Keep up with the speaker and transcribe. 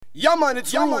Yeah man,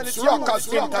 it's Roots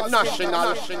Rockers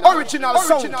International, original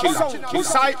sound killer.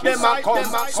 Beside them I come,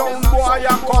 sound boy I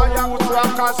come, Roots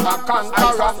Rockers a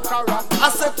conqueror. I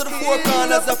said to the four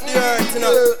corners of the earth, you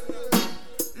know,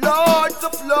 Lords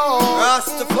of Lords,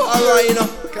 Rastafari, you know,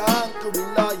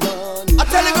 conquering lion. I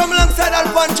tell you come alongside Al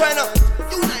Pancho, you know,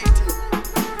 united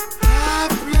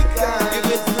Africa,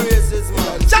 giving praises,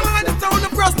 man. John the sound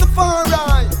of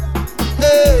Rastafari.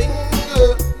 Hey,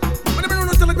 what do you mean on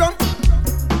the telegram?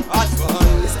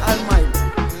 It's Almighty,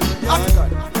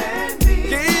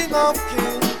 King of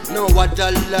Kings. no what I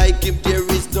like if there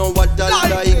is no what I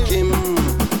like him.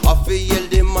 I feel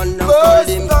the man and call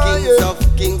him kings of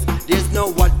kings. There's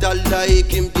no what I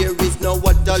like him, there is no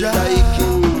what I like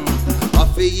him. I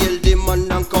feel the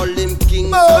man and call him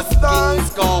kings of kings,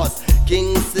 cause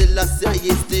King Selekshan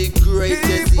is the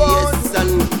greatest, yes,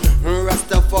 and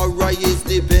Rastafari is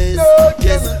the best.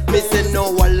 Yes, me say no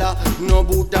Allah, no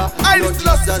Buddha, no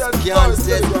Jesus can't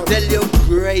say. Tell you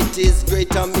great is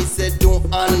great, and me say don't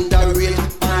underrate.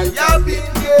 And I have been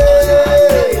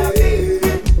gay.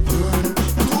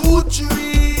 1, 2,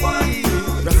 3.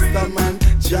 Rastaman,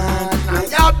 John, I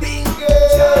have been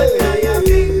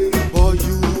gay. For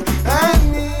you and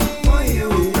me.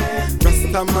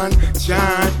 Rastaman,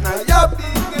 John, I have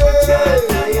been gay.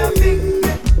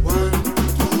 1,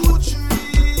 2,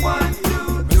 3.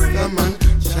 Rastaman,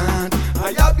 John, I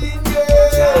have been gay.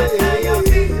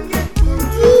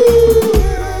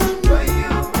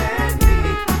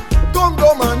 Congo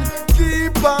man,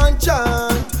 keep on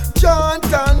chant, chant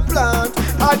and plant,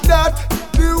 and that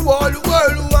the whole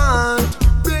world want.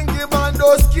 Bingy man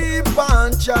does keep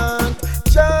on chant,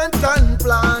 chant and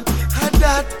plant, and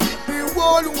that the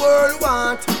whole world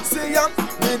want. See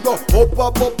me go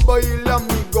up boil and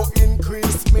me go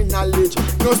increase me knowledge.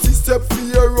 No sister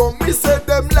fear on me say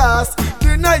them last.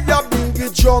 Deny ya bingy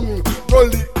drum,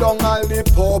 roll it down all the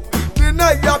pop.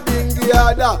 Deny ya bingy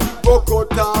other, go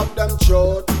cut off them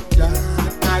throat.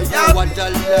 no what I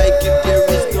like if there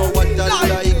is no what I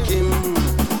like him.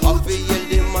 I feel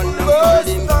the man and call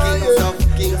him kings of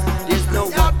kings. There's no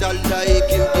what I like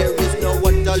him, there is no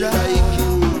what I like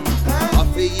him. I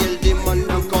feel the man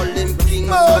and call him kings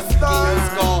of kings,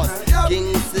 cause King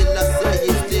Selekshan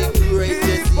is the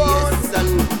greatest, yes,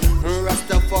 and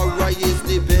Rastafari is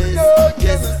the best.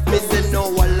 Yes, me say no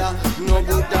Allah, no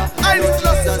Buddha, no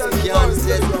Jesus can't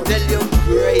say. Tell you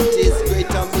great is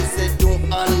great, and me say don't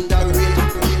underrate.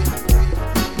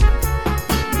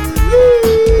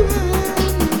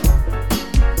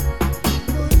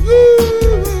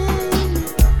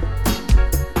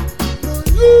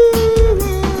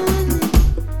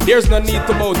 There's no need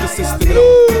to bow the system, you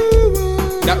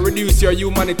know, that reduce your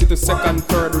humanity to second,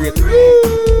 third rate.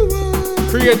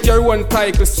 Create your own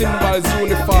title, symbols,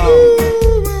 uniform,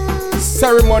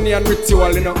 ceremony and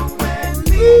ritual, you know,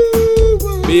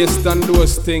 based on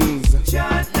those things.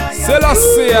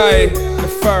 Selassie the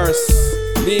first,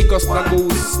 Nikos na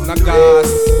goose, na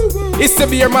gas. It's to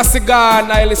be your Masigan,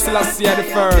 Haile Selassie the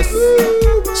first.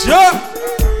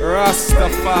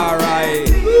 Rastafari.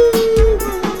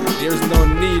 There's no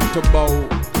need to bow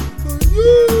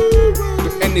to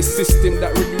any system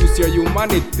that reduces your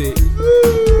humanity.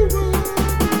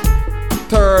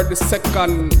 Third,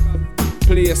 second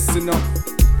place, you know.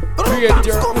 Create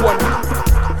your own.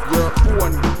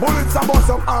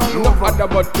 No other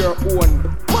but your own.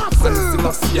 And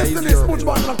Selassie is your own.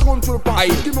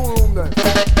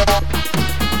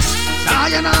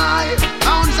 Zion I,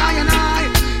 Mount Zion I,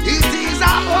 it is a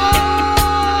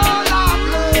holy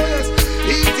place.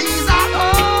 It is a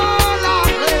holy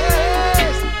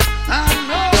place. And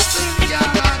nothing can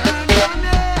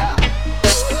there.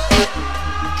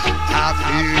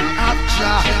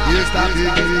 After is the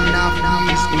beginning of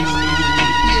wisdom.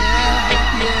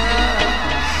 Yeah.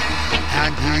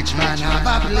 And each man have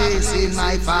a place in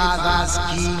my Father's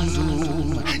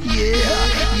kingdom. Yeah.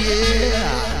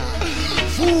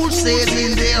 Fools said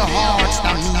in their hearts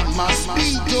that meat must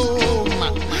be dumb,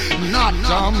 not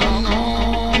dumb,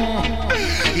 no.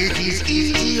 It is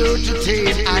easier to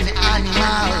tame an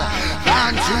animal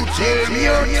than to tame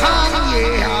your tongue,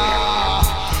 yeah.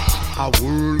 A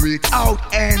world without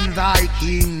end, thy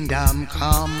kingdom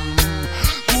come.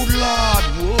 Good Lord,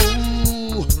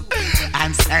 whoa.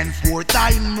 And send forth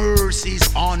thy mercies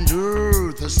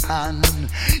under the sun.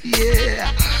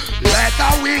 Yeah, let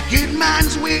the wicked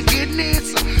man's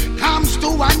wickedness comes to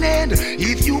an end.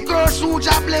 If you curse who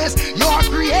Jah bless, you're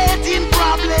creating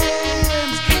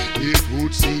problems. It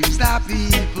would seem the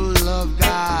people of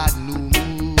God no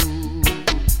more.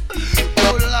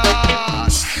 Oh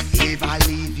Lord, ever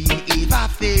living, ever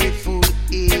faithful,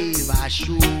 ever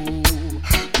sure.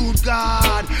 Good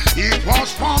God, it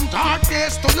was from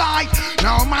darkness to light.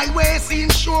 Now my way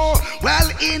seems sure. Well,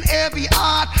 in every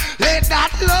heart, let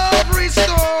that love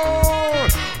restore.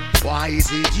 Why is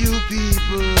it you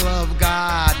people of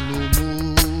God no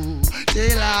more?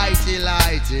 Till I.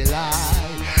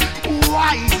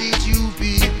 Why is it you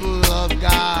people of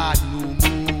God no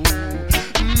more?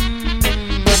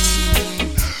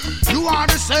 You are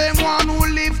the same one who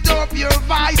lift up your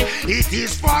voice. It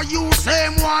is for you,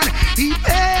 same one. He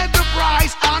paid the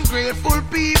price. Ungrateful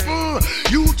people,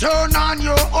 you turn on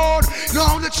your own.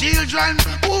 Now the children,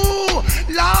 ooh,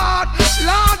 Lord.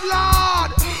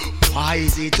 Why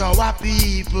is it our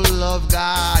people of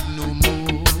God no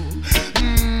more?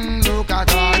 Look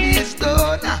at all he's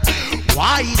done.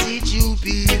 Why is it you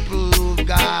people of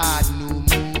God no more?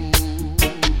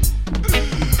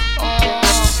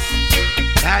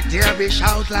 That there be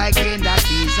shout like in the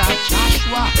days of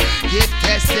Joshua. Give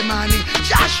testimony,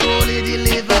 Joshua only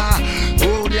deliver.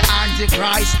 Oh, the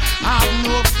Antichrist, have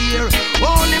no fear.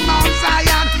 Only Mount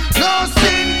Zion, no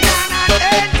sin cannot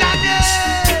enter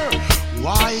there.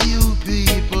 Why you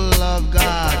people of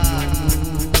God no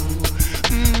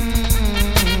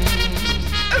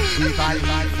If I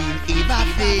faithful, if I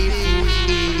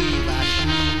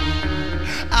true.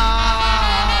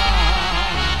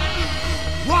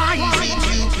 Why is it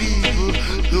you people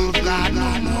love God no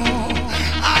more?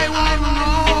 I want to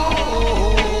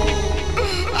know.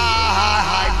 I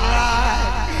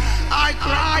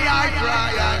cry.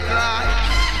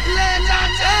 Let I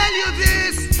tell you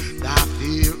this. The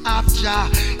fear of Jah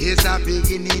is the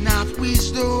beginning of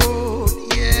wisdom.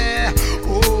 Yeah,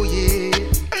 oh yeah.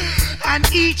 And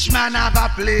each man have a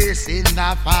place in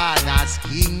the Father's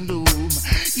kingdom.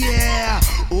 Yeah,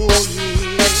 oh yeah.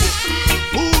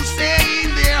 Who say in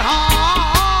their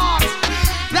hearts,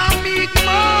 the meek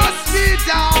must be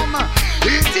dumb.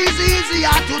 It is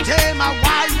easier to tame a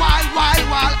wild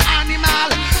animal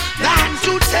than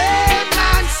to tame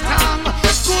man's tongue.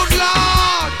 Good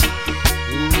Lord,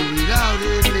 without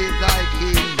it let thy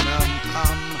kingdom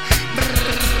come.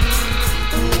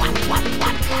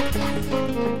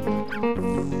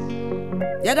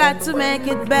 You got to make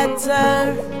it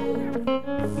better.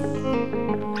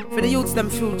 For the youths, them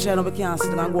future, no, we can't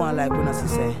sit and go on like when I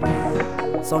say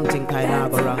something kind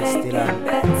of go wrong still. And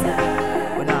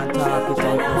we don't talk it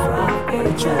out before.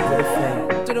 The truth will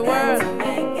fair to the world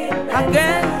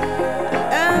again.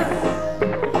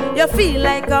 You feel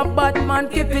like a bad man,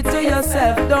 keep it to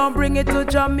yourself. Don't bring it to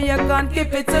Jamaican,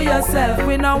 keep it to yourself.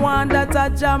 We no want that a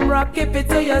jam rock, keep it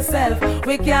to yourself.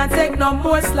 We can't take no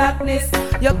more slackness.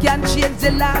 You can change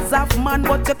the laws of man,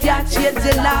 but you can't change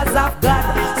the laws of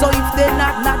God. So if they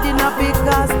not enough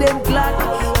because them glad.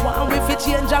 One if you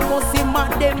change, I must see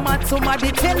man, them mad.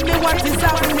 Somebody tell me what is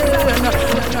happening.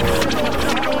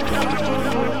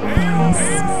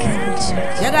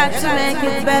 You got to make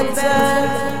it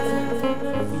better.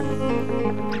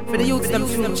 For the youths, them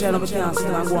future, no, we can't sit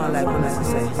and go on like when I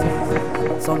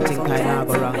say something kind of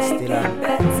go wrong still.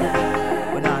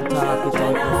 And we don't talk it out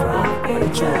before. The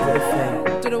truth will fair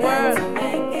to the world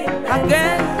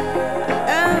again.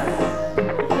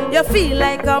 You feel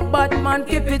like a bad man,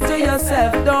 keep it to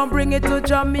yourself. Don't bring it to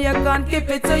Jamaican, keep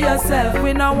it to yourself.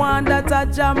 We no want that a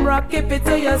jam rock, keep it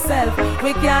to yourself.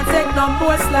 We can't take no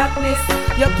more slackness.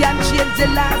 You can change the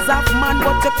laws of man,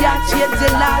 but you can't change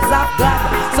the laws of God.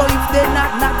 So if they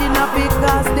not enough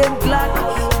because them glad.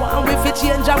 One if you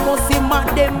change, I must see man,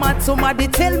 them mad. Somebody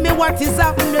tell me what is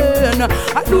happening.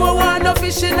 I don't want no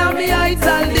fish in my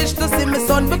idle dish to see my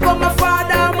son become a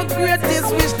father. I'm a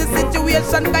greatest wish. The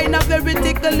situation kind of very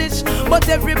ticklish, but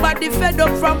everybody fed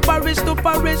up from parish to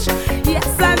parish.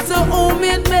 Yes, and to whom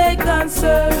it may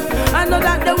concern. I know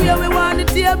that the way we want the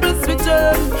tables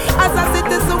return. As a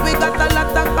citizen, we got a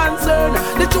lot of concern.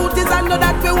 The truth is, I know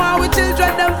that we want we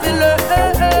children them feel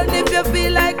learn. If you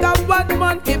feel like a bad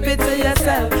man, keep it to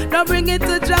yourself. Don't bring it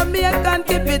to Jamaican,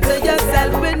 keep it to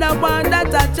yourself. We no want that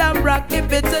a jam rock,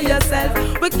 keep it to yourself.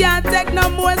 We can't take no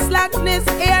more slackness.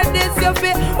 Hear this, you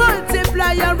feel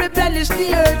multiply and replenish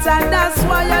the earth. And that's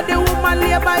why you're the woman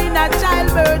labor in a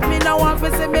childbirth. Me no want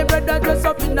to see me brother dress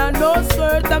up in a no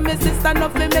skirt. And my sister no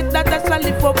fi make that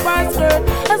actually for her skirt.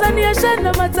 As a nation,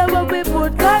 no matter what we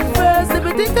put God first.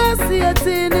 Everything I see a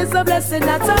thing is a blessing,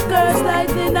 not a curse.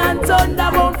 Lightning and thunder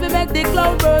bound fi make the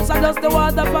cloud burst. And just the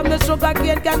water from the sugar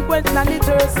cane can quench the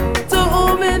thirst. To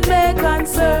whom it may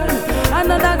concern, I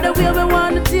know that the way we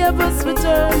want the tables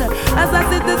return. As a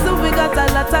citizen we got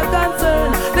a lot of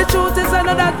concern. The truth is I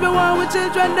know that we want with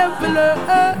children them to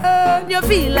learn. You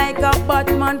feel like a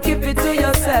Batman, keep it to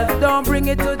yourself. Don't bring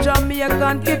it to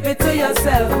Jamaica, keep it to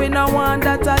yourself. We no want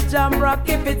that a jam rock,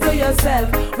 keep it to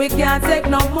yourself. We can't take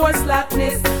no more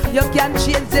slackness. You can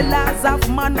change the laws of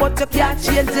man, but you can't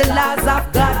change the laws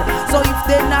of God. So if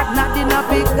they not enough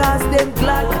because them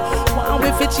glad. And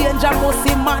if you change I must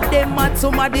see mad, them mad.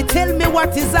 Somebody tell me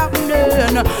what is happening.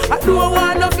 I don't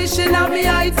want no fish in me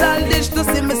idle dish to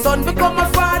see my son become a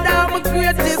father. I'm a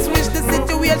greatest wish. The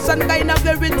situation kind of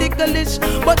very ticklish,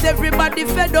 but everybody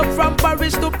fed up from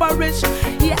parish to parish.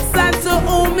 Yes, and to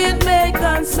whom it may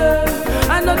concern,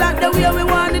 I know that the way we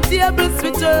want the tables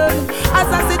return. As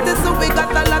a citizen we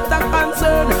got a lot of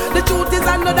concern. The truth is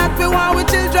I know that we want with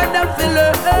children them to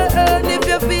learn. If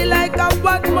you feel like a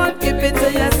Batman, keep it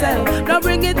to yourself. Don't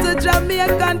bring it to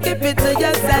Jamaica, keep it to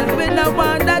yourself. We no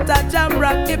want that a jam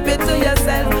rock, keep it to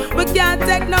yourself. We can't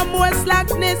take no more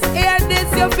slackness. Hear this,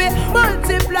 you feel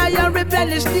multiply and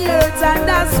replenish the earth. And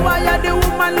that's why the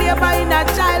woman labor in a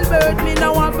childbirth. Me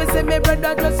no want to see me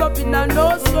brother dress up in a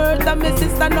no skirt. And my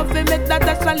sister no fi make that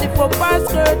actually for past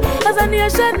skirt. As a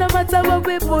nation, no matter what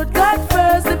we put God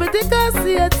first. If we think I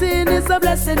see a thing, it's a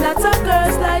blessing, not a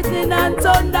curse. Lightning and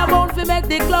thunder won't fi make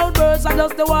the cloud burst. And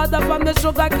just the water from the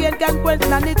sugar cane can quench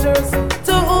the thirst.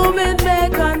 To whom it may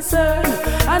concern,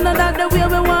 I know that the way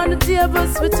we want the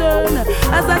tables return.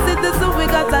 As a citizen we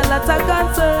got a lot of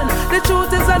concern. The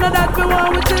truth is I know that we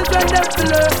want with children them to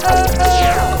learn.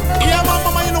 Yeah,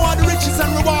 mama, you know what the riches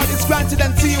and reward is granted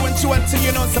unto you and to unto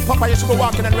you know. So papa, you should be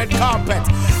walking on red carpet.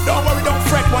 Don't worry, don't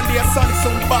fret. One day a sun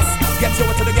soon bust. Get you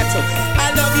to the ghetto.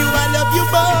 I love you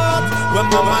both. When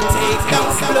mama takes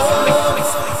down blows,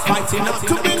 fighting up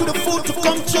to bring the food to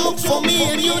come true for me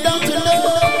and you down to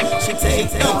love. She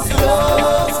takes down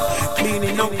blows,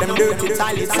 cleaning up them dirty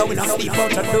toilets so we don't sleep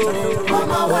out the door.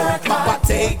 Papa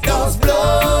take those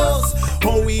blows.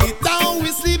 Oh, we eat down, we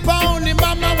sleep only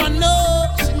mama one knows.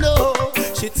 She know.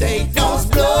 She take those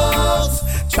blows.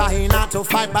 Trying not to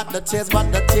fight back the tears,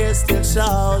 but the tears still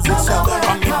shows. It shows.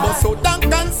 And it was so damn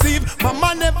conceived.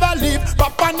 Mama never leave,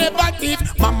 Papa never give.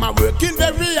 Mama working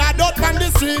very hard out on the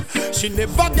street. She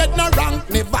never get no rank,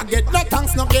 never get no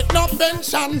thanks, no get no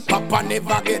pension. Papa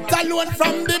never get a loan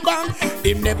from the bank.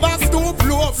 He never stoop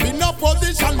low, in no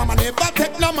position. Mama never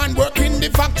take no man work in the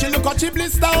factory. Look how she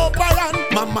blister up around.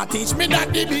 Mama teach me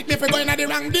that the beat me for going in the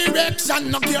wrong direction.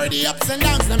 No care the ups and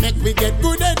downs, no make we get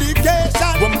good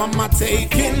education. When mama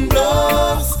taking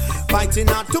blows, fighting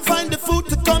hard to find the food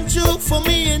to come true for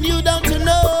me and you down to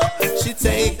know. She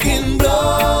taking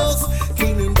blows,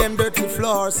 cleaning them dirty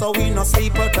floors so we no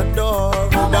sleep at the door.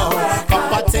 No,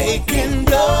 Papa taking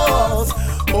blows.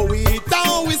 Oh, we eat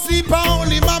down, we sleep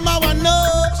only mama one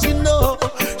know. She know.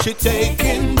 She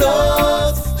taking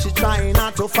blows. She trying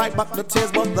not to fight back the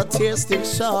tears, but the tears still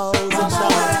shows and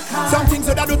shows. Some things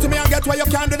that I do to me, I get why you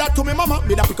can't do that to me, mama.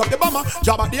 Me da pick up the bomber,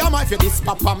 job at the hammer. If you this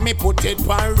papa, me put it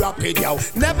one rapid, yo.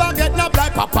 Never get no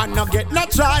blind, papa, no get no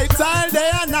try. All day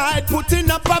and night,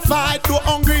 putting up a fight, too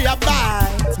hungry a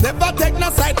bite. Never take no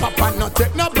side, papa, no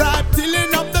take no bribe.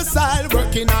 Tilling up the side,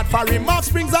 working hard for him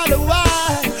offsprings all the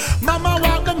while. Mama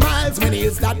walk the miles, many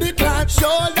is that the climb.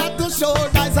 Shoulder to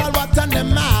shoulder is all what on the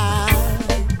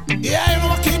mind. Yeah, you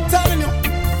know I keep telling you,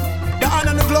 the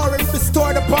honor and the glory is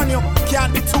bestowed upon you.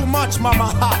 Can't be too much,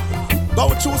 mama. Go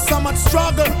through so much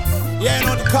struggle. Yeah, you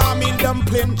know the calming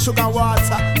dumpling, sugar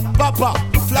water, papa,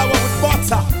 flour with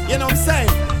butter. You know what I'm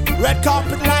saying? Red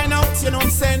carpet line out. You know what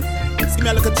I'm saying? Just give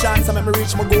me a little chance and let me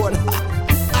reach my goal.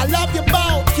 I love you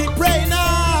both. Keep praying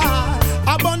hard.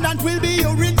 Abundant will be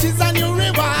your riches and your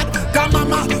reward. Come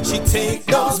mama, she take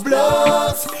those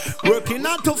blows, working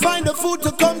hard to find the food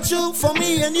to come true for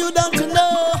me and you down to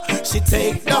know. She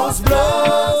take those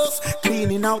blows,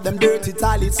 cleaning out them dirty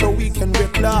toilets so we can wear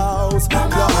clothes.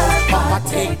 Papa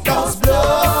take those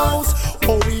blows.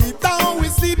 Oh, we eat down, we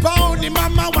sleep only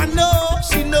mama one know.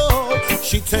 She know.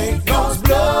 She take those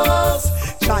blows,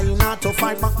 trying not to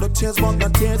fight back the tears, but the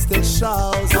tears still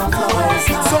shows and flows.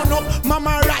 Sun up,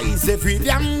 mama rise every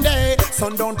damn day.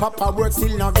 Sundown, papa work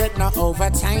still not get no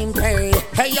overtime pay.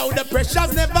 Hey yo, the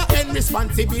pressures never end,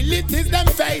 responsibilities them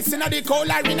face. Inna the cold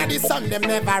or inna the sun, them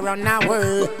never run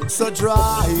away. So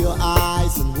dry your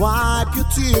eyes and wipe your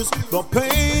tears. The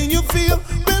pain you feel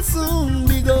will soon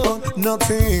be gone.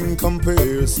 Nothing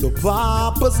compares to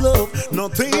papa's love.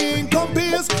 Nothing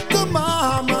compares to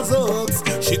mama's hugs.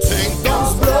 She take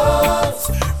those blows,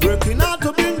 working hard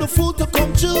to bring the food to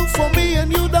come true for me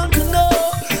and you down to know.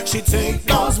 She take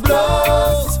those blows.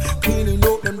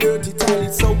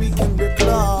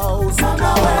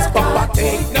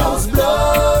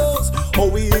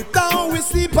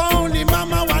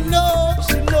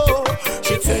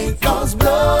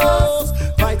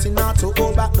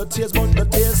 taste, but the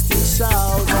taste is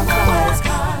shouts and cries.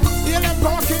 Hear them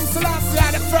power King Selassie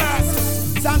are the first.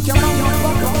 Thank you, man.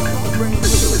 Bring it to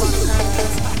the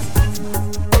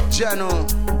Jano,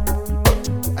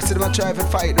 I said I'm try to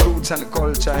fight the roots and the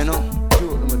culture, you know.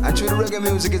 And through the reggae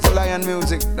music, it's lion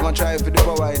music. I'm try to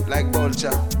devour it like vulture,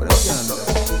 but I can't do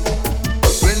that.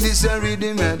 When this a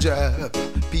rhythm a drop,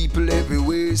 people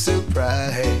everywhere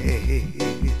surprised.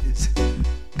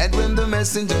 And when the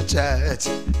messenger chats,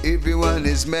 everyone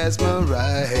is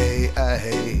mesmerized.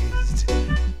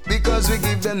 Because we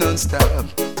give them non-stop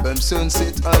from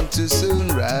sunset unto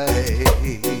sunrise.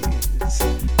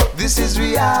 This is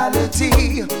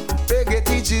reality. Reggae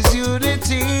teaches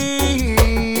unity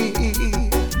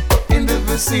in the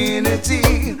vicinity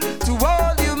to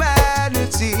all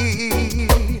humanity.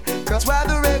 That's why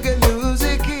the reggae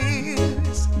music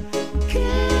is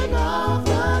king of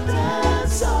the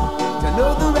dance hall. To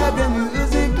know the reggae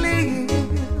music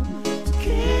lives,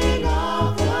 king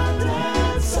of the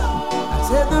dance hall. I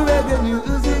said the reggae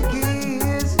music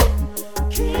is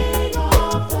king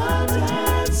of the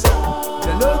dance hall. To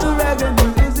know the reggae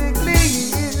music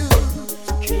lives,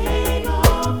 king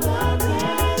of the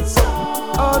dance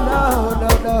hall. Oh no,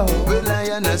 no, no. When I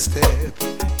on a step,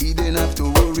 he didn't have to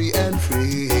worry and fret.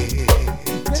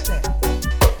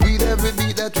 With every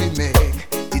beat that we make,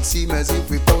 it seems as if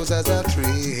we pose as a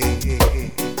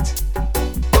threat.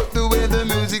 But the way the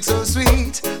music's so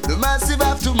sweet, the massive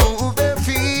have to move their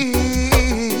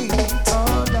feet.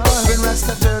 When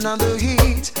Rasta turn on the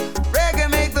heat, reggae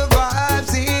make the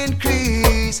vibes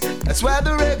increase. That's why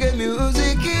the reggae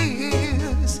music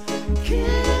is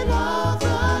king of the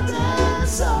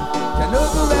dance hall. You know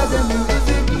the reggae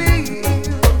music lives.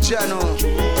 Jano,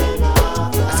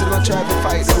 I said I'm try to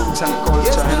fight the roots and the culture.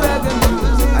 Yes, the reggae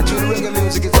music. And through the reggae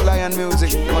music, it's lion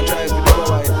music. I'm try to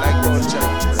devour it like vulture.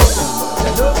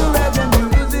 You know the reggae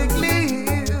music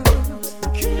lives.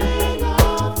 King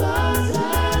of the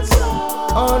dance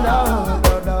hall. Oh no,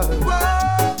 no, no.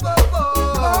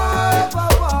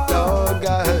 Lord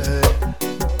God.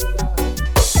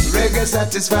 Reggae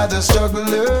satisfy the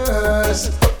strugglers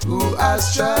who are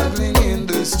struggling in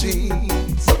the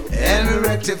streets, and we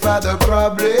rectify the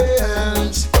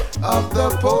problems of the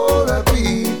poorer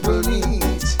people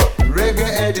needs. Reggae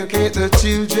educate the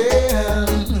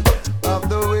children of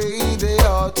the way they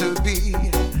ought to be.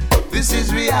 This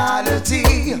is reality.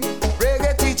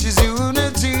 Reggae teaches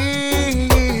unity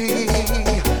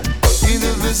in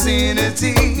the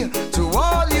vicinity to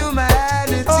all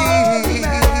humanity.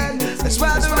 That's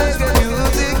why the reggae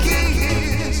music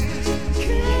is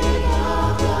king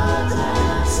of the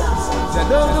dance hall. I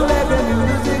know the reggae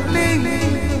music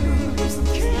lives,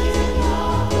 king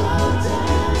of the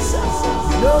dance hall.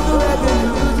 You know the reggae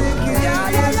music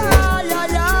is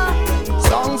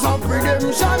songs of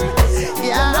redemption. Songs of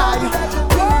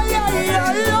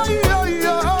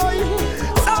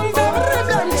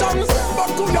redemption. But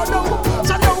do you know?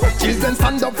 Children,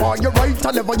 stand up for your right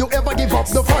and never you ever give up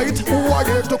the fight. Who are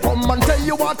here to come and tell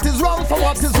you what is wrong for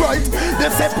what is right? They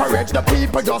separate the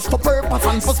people just for purpose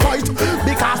and for spite,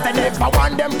 because they never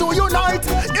want them to unite.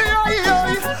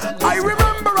 I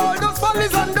remember all those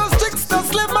follies and those tricks, the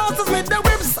slave masters with the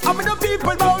whips. I mean the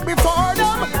people bowed before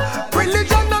them.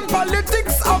 Religion and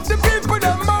politics of the people,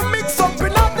 them are mixed up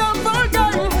in a never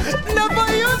game. Never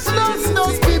useless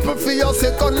those people for your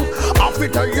second.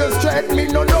 After you straight, me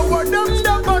no know what them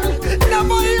done.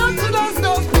 Never useless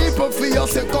those people for your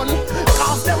second.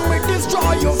 Cause them will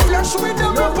destroy your flesh with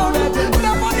them weapon.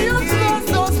 Never useless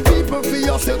those people for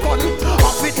your second.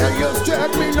 After you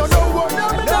straight, me no know what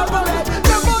them done.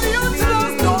 Never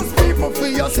useless those people for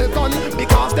your second.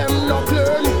 Because them no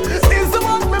learn. Is the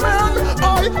one me man.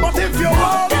 But if you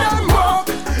walk them walk,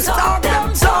 talk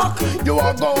them talk, you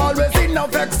will go always in a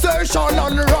vexation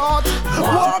and rot.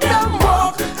 Walk them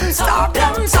walk, talk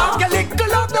them talk, you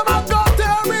little of them have got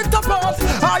tear it apart.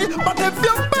 But if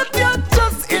you put your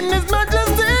trust in His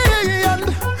Majesty and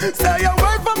stay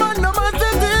away from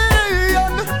animosity,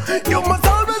 and you must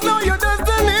always know your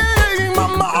destiny.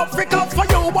 Mama Africa for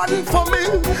you, one for me.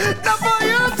 Never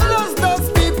useless those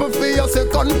people for your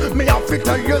second. Me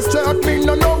Africa you straight, me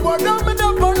no know what I'm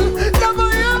done. Never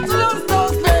useless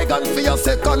those pagans for your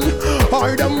second.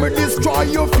 Or them will destroy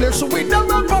your flesh with a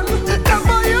weapon.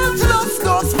 Never useless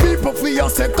those people for your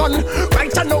second.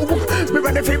 Right I know, me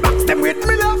ready for box them with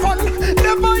me love fun.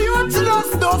 Never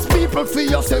useless those people for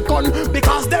your second.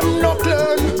 Because them not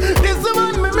learn. This is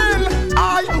what me mean.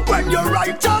 When you're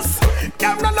righteous,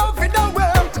 them not love it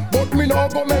away. But me no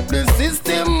go make the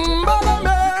system bother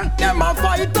me. Them a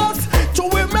fight us, so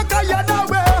we make a yard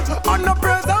away. On the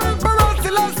present, but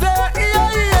still I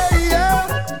say,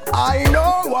 yeah. I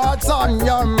know what's on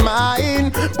your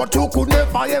mine. But you could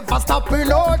never ever stop in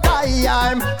no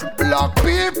time. Black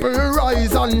people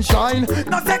rise and shine.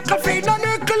 No second feed, no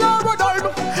nickel or a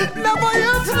dime. Never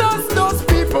yet lost those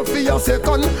people for your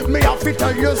second. Me have to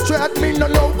tell you straight, me no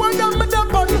know what I'm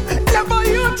done. Never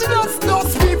yet lost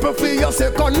those people for your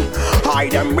second.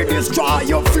 Hide them, we destroy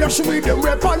your flesh with them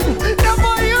weapon.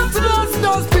 Never yet lost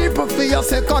those people for your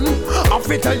second. I have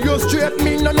to tell you straight,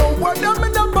 me no know what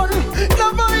I'm done.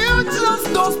 Never yet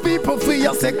lost those people for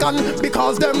your second.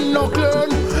 Because them no clean.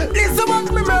 Listen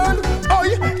what me man.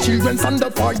 Oi, children stand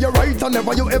up for your right. And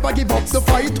never you ever give up the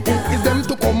fight. Who is them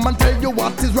to come and tell you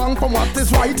what is wrong from what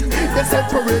is right? They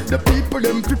separate the people,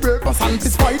 them to purpose and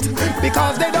despite.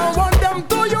 Because they don't want them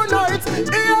to unite.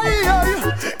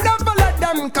 Never let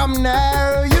them come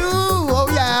near you. Oh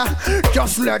yeah,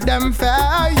 just let them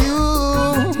fear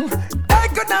you. They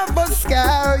could never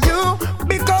scare you.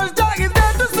 Because that is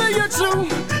there to see you true.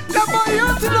 Never you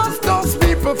to lost those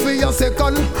people for your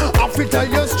second. I fi tell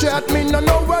you straight, me no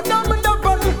know where them in the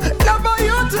bun. Never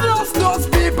you to lost those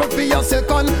people for your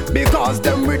second. Because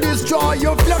them will destroy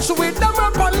your flesh with them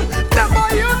weapon.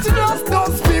 Never you to lost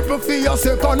those people for your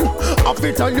second. I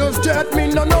fi tell you straight, me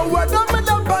no know where them in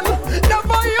the bun.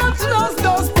 Never you to lost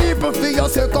those people for your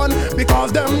second.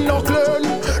 Because them no clean.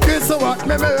 This is what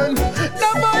me mean.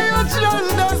 Never you to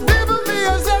lost those people for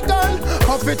your second.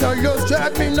 I fi tell you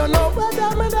straight, me no know where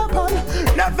them in the bun.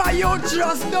 Never you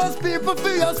trust those people for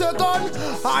your second.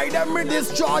 Hide them and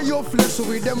destroy your flesh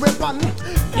with them weapon.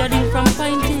 Getting from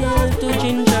Pine Hill to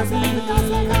Gingerville.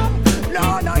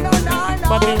 No.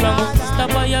 Babylon, stop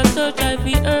by your search, I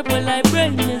feel herbal like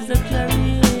brain is a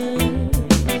carrier.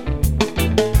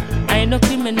 I no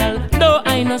criminal, no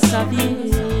I no savvy.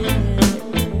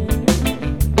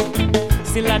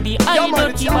 Still at the eye,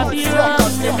 but keep a Babylon.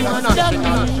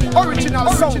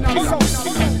 Original sound.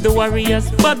 The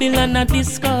warriors Babylon a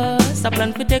discuss. A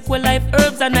plan for take well life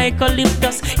herbs and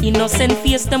eucalyptus. Innocent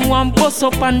face them one bust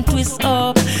up and twist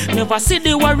up. Never see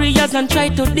the warriors and try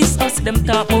to diss us. Them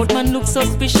talk about man look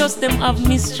suspicious, them have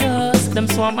mistrust. Them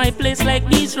swarm my place like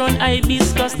bees run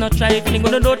hibiscus. Not try fling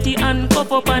on the dirty and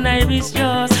puff up an iris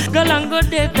just. Girl and go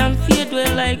dead and fade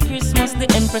well like Christmas.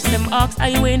 The empress them ask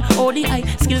I win ODI.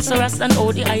 Skills harass and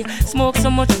ODI. Smoke so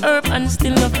much herb and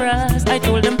still no frost. I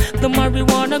told them the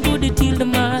marijuana good it heal the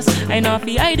mass. I know if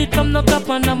I hide it from no cup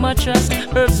and a mattress.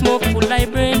 Herb smoke full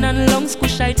like brain and lungs.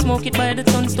 Squish I smoke it by the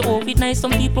tons to off it nice.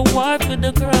 Some people war for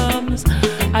the crumbs.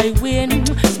 I win.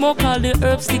 Smoke all the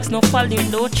herb sticks. No falling,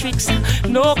 no tricks.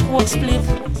 No coke split.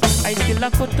 I still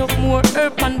a cut up more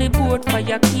herb on the board.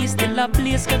 Fire key still a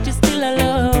blaze. Catch it still a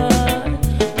lot.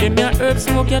 Them your herb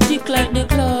smoke your thick like the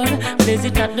cloud. Blaze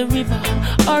it at the river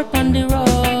or on the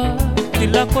road.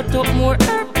 Still a cut up more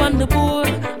herb on the board.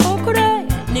 How could I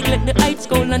neglect the heights,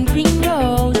 gold and green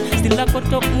rose? Still I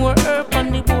cut up more herb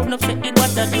on the board. No say it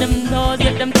what that them know.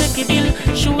 Yet them take it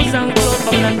ill. Shoes and clothes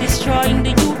bound and destroying the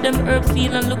youth. Them herb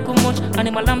feel and look how much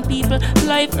animal and people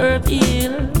life herb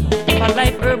ill. For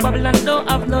life herb Babylon don't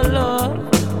have no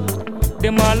love.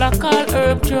 Them all a call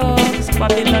herb drugs.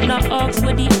 Babylon a ox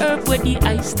where the herb where the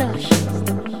eye stash.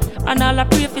 And all a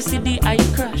pray for see the eye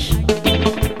crash.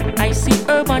 I see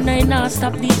herb and I now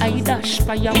stop the eye dash.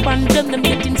 Fire pan them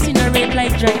get incinerate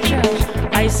like dry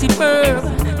trash. I see herb,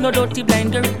 no dirty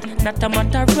blinder. Not a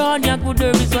matter run, your good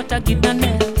herb is what I give the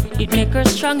net. It make her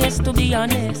strongest to be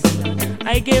honest.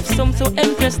 I gave some to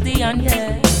Empress the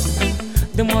yeah.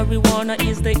 The marijuana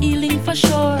is the healing for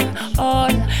sure. All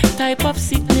type of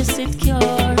sickness it cure.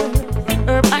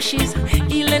 Herb ashes,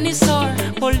 heal any sore.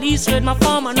 Police raid my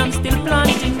farm and I'm still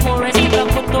planting more. I still a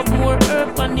cut up more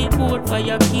herb on the board.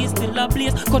 Fire keys still a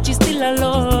blaze, coach still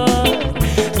alive.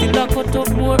 Still a cut up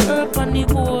more herb on the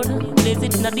board. Blaze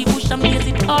it in the bush and blaze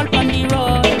it all on the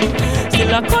road.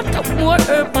 Still a cut up more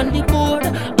herb on the board.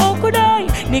 How could I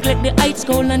neglect the heights,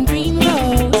 gold and green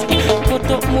rose? Cut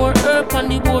up more herb on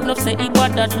the board. No say it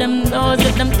what that them knows.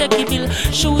 Let them take it ill,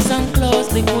 shoes and clothes.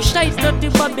 They go shite dirty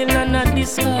Babylon and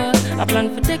discuss. A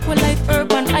plan for take well life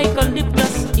herb and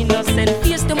eucalyptus. Innocent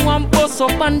face them one bust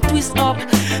up and twist up.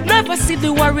 Never see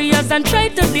the warriors and try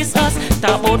to diss us.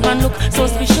 Talk about man look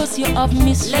suspicious, you have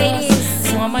mistrust.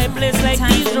 So my place like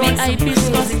these road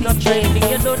hibiscus. Not try to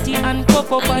get dirty and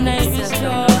pop up and iris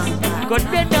just. Go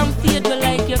dead and fade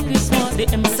like your Christmas.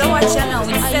 So what you know,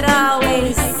 instead of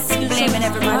always blaming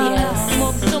everybody else.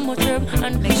 Smoke so much herb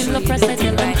and feel the press I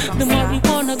tell them. The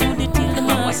marijuana good it till the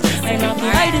mass. I know if you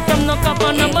hide it from no cup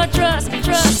on a mattress.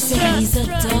 She said he's a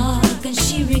dog and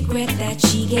she regret that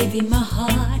she gave him a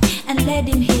heart and let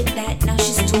him hit that. Now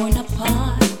she's torn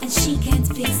apart and and she can't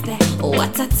fix that.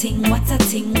 What a thing, what a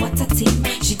thing, what a thing.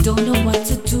 She don't know what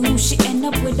to do. She end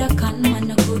up with a con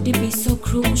man, a goodie be so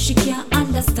cruel. She can't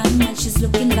understand man, she's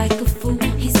looking like a fool.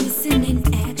 He's missing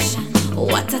in action.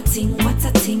 What a thing, what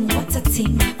a thing, what a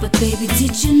thing. But baby,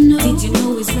 did you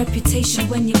know his reputation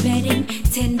when you met him?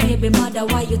 10 baby mother,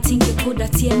 why you think you could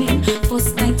have tamed him?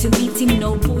 First night to meet him,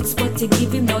 no boots, but you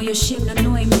give him, no your shame, no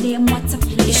know him name, what a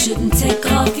play. You shouldn't take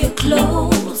off your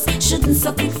clothes, shouldn't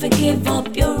so quick forgive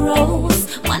up your rose.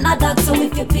 Man a dog, so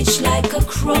if you pitch like a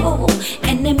crow,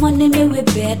 any money me we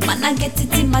bet, man I get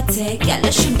it in my tag. Girl,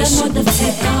 you shoulda know the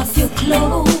take off your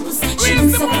clothes,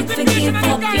 shouldn't so quick forgive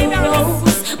up your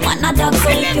rose. Man a dog, so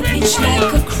if you pitch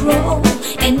like a crow,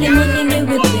 any money me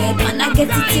we bet, man I get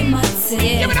it in my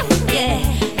tag. Yeah.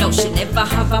 No, she never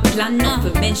have a plan, no,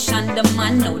 to mention the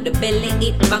man. No, the belly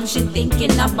it bang, she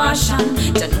thinking abortion.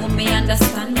 You know me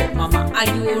understand, but mama, are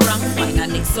you wrong? Find a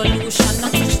next solution,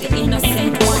 not touch the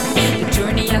innocent one. The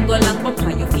journey I go long, but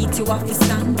on your feet you have to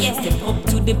stand. Step up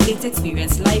to the plate,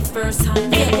 experience life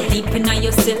firsthand. Deep in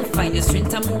yourself, find your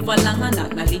strength and move along and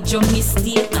acknowledge your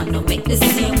mistake. And don't make the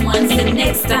same ones the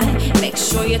next time. Make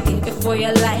sure you think before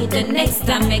you lie. The next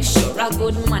time, make sure a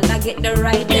good man I get the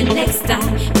right. The next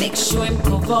time, make sure him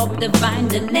cover up the vine.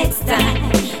 The next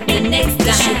time, the next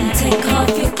time. Shouldn't take off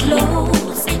your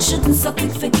clothes, shouldn't so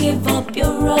quick forgive up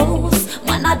your rose.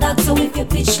 Man a dog, so if you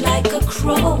pitch like a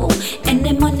crow,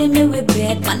 any money me we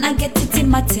bet, man I get it in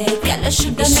my tag. Girl, you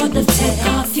shoulda know the take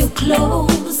off your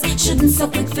clothes, shouldn't so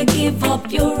quick forgive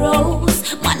up your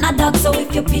rose. Man a dog, so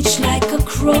if you pitch like a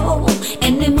crow,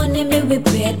 any money me we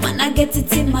bet, man I get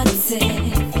it in my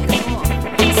tag.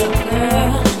 So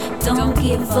girl, don't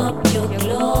give up your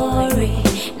glory,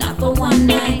 not for one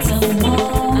night of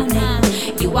morning.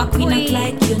 You are queen, act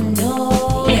like you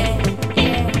know it.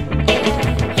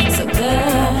 So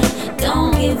girl,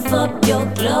 don't give up your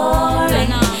glory,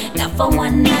 not for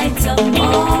one night of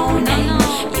morning.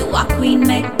 You are queen,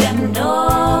 make them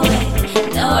know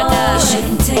it. No, you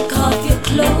shouldn't take off your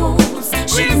clothes,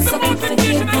 shouldn't so quick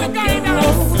forgive up your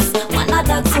rose. Man a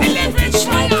dog, so if you pitch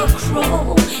like a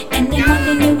crow, and the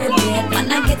money me will get,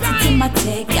 man I get it in my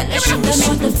tag. Girl, you shoulda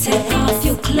know the take off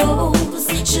your clothes,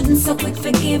 shouldn't so quick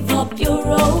forgive up your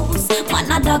rose.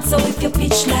 Man a dog, so if you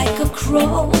pitch like a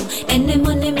crow, and the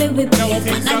money me will get,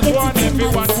 man I get it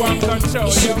in my tag.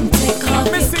 You shouldn't take off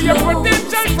your clothes, shouldn't so quick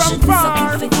forgive up your rose.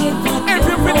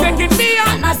 Taking me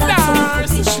on the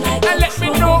stars, and let me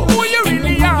know who you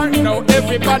really are. Now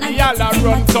everybody all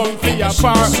run some for your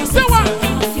bar. So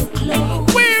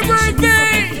where were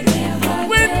they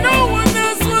when no one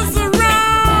else was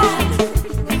around?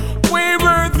 Where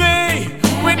were they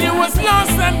when you was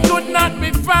lost and could not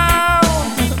be found?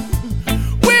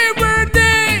 Where were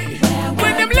they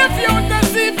when them left you to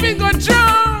see if you go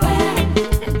drown?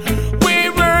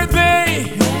 Where were they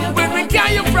when we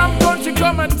carry you from country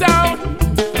come and town?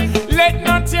 Let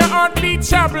not your heart be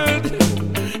troubled,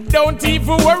 don't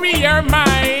even worry your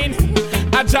mind.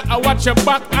 Jah watch your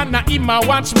back and Ima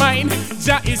watch mine.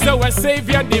 Jah is our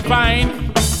savior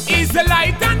divine. He's the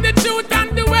light and the truth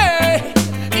and the way.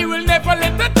 He will never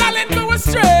let the talent go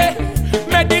astray.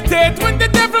 Meditate when the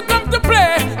devil come to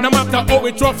play. No matter how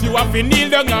it rough, you have to kneel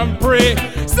down and pray.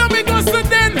 So we go to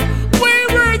them, where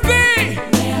were they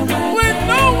when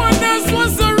no one else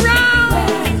was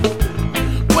around?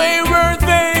 Where were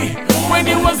they when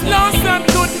he was lost and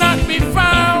could not be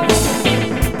found?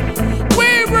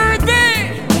 Where were they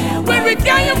when we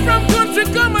got you from country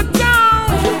come and town?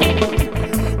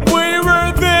 Where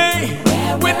were they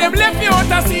when them left you out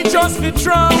to see just the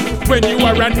drown? When you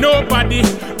are a nobody,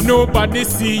 nobody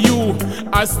see you.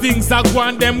 As things are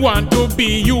going, them want to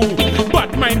be you.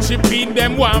 But mind shipping,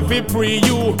 them want to free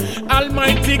you.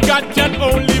 Almighty God can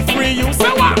only free you.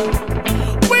 So what?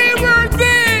 Where were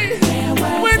they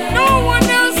when no one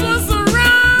else was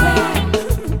around?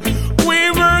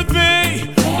 Where were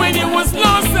they when you was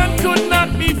lost and could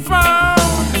not be found?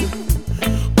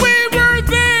 Where were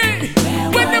they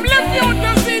when them left you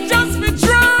to see just be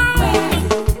drown?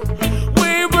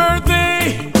 Where were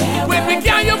they when we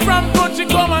got you from country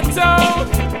come and town?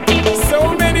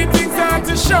 So many things I have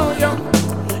to show you.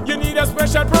 You need a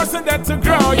special person that to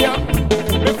grow you.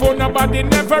 Before nobody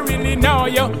never really know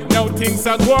you. Now things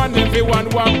are going, everyone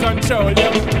want control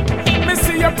you. Me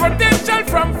see your potential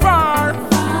from far.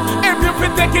 If you be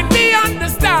taking me on the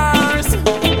stars,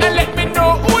 and let me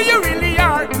know who you really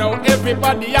are. Now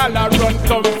everybody all run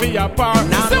come for your part.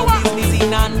 Now so no business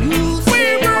in a news.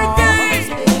 where were they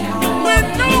when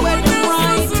no one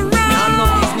else was around? Now no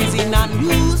business in a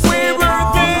news. Where were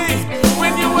they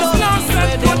when you was lost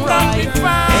and could not be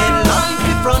found? Headline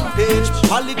the front page,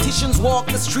 politics politicians walk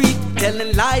the street,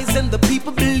 telling lies and the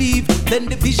people believe. Then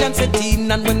division set in,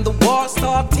 and when the war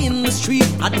starts in the street,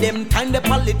 at them time the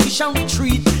politician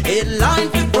retreat. Headline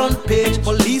for front page,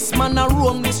 policeman a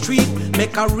roam the street,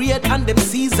 make a raid and them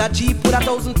seize a jeep with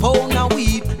 1,000 pound of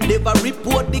weed. Never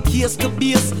report the case to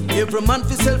base, every man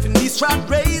for self in this rat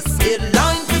race.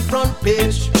 Headline for front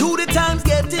page, through the times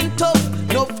getting tough,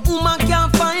 no woman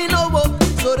can't find no work.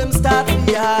 So them start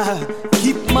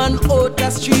keep man out the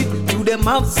street. To them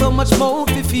have so much more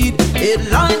to feed.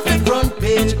 Headline for front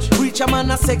page, preacher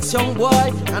man a sex young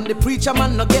boy, and the preacher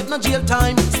man no get no jail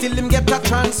time. Still him get a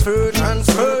transfer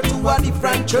to a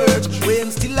different church, where him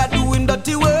still a doing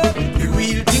dirty work. The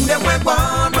real thing them we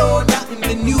want road that in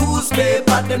the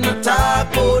newspaper, them not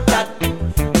talk about that.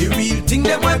 The real thing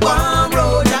them we want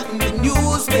road that in the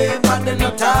newspaper, them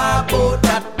not talk about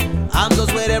that. I'm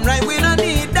just where them right, we don't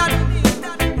need that.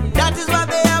 That is what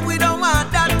they have, we don't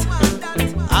want that.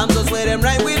 I'm just where them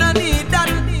right, we don't need that.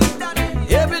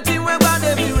 Everything we want,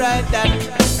 every right that.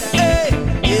 Hey,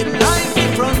 in life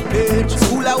in front page,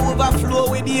 school a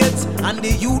overflow with idiots, and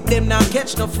the youth them now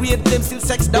catch no freight, them still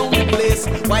sex down the place.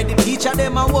 Why the teacher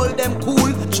them a hold them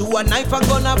cool? Chew a knife a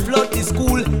gonna flood the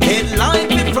school.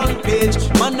 Headline in front page,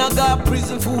 man a got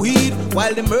prison for weed,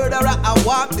 while the murderer a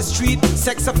walk the street.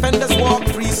 Sex offenders walk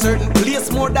free, certain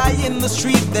place more die in the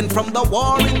street than from the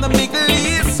war in the Middle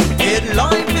East.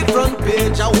 Headline in front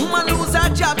page, a woman lose her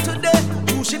job today.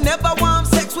 She never want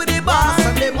sex with the boss,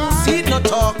 and they won't see it no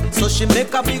talk. So she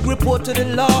make a big report to the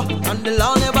law, and the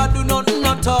law never do nothing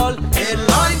at all.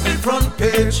 Headline in front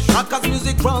page, rockers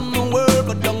music from the world,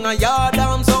 but down a yard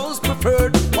arms house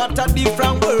preferred. What a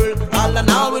different world. All in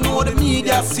all we know the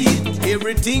media see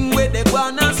everything where they go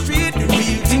on the street. The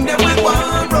real thing they we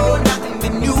want road, not in the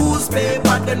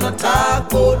newspaper, they not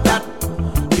talk about that.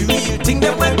 The real thing they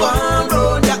we want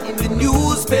road, not in the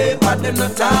newspaper, they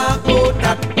not talk about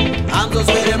that. I'm just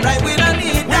where them right, we don't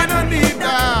need that. We don't need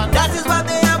that. That is what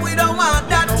they have, we don't want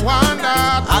that. Don't want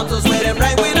that. I'm just where them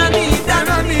right, we don't need that. We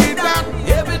don't need that.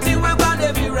 Everything we want,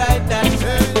 every right that.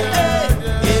 Hey,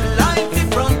 in life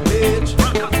in front page.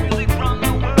 Music from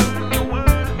the world.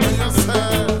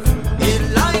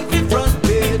 In life in front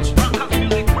page.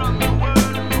 Music from the world.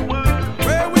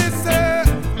 Where we say.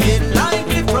 In life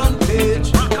in front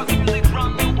page. Music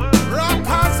from the world.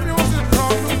 Rockers music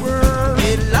from the world.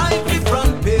 In life in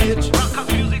front page.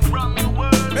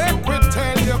 Make we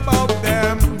tell you about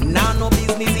them. Now no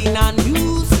business in a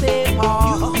newspaper.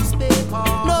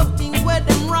 Nothing where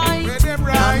them right.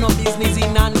 Now no business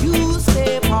in a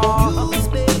newspaper.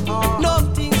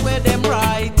 Nothing where them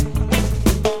right.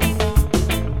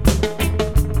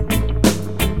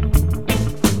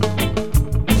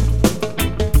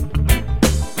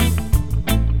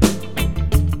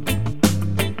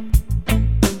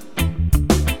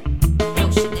 No,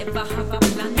 she never have a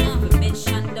plan. We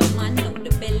mention the man, no the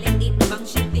belly it bang.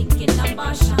 She thinking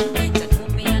abortion. Just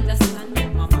help me understand,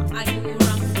 mama, are you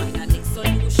wrong? Find a next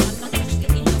solution, not touch the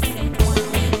innocent one.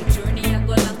 The journey I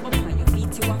go long, but on your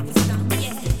feet you have to stand.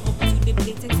 Yeah, up to the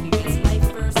plate, experience life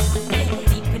firsthand. Yeah,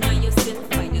 deep in yourself,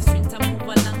 find your strength and move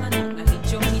along and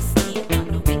acknowledge your mistake. And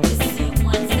don't make the same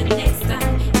ones the next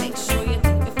time. Make sure you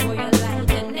think before you lie.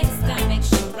 The next time, make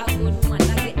sure a good man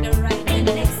I get the right. The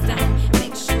next time,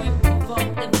 make sure you move up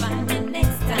the vibe. The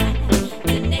next time,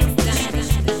 the next time.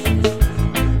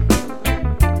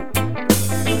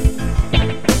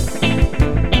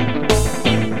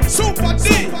 Super D,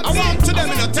 I want to them,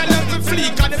 you know, tell them to flee,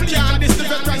 cause them can't this the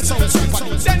veteran sound. Super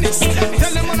D, Dennis,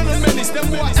 tell them one of the menace, them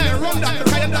boy, hey, run that,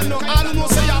 because you don't know, all who know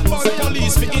say you about the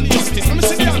police for injustice. Let me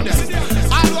see down them.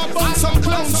 All who about some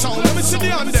clown sound, let me see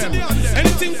down them.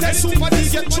 Anything that Super D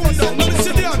get thrown down, let me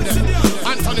see down them.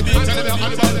 Anthony B, tell them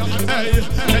about, hey,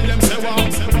 tell them say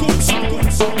what, good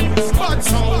sound, bad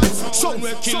sound, sound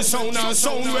will kill sound and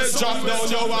sound will drop down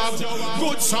your have.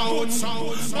 Good sound,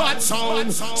 bad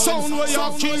sound, sound will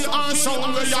you kill and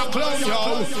sound will you clown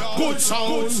yo. Good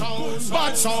sound,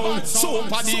 bad sound,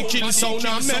 Super D kill sound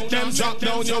and make them drop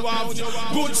down your have.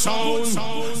 Good sound,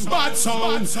 bad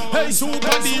sound, hey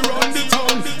Super D run the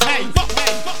town. Hey,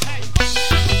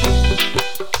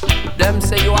 Them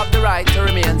say you have the right to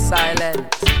remain silent.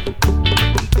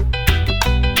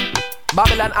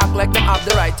 Babylon act like them have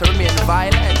the right to remain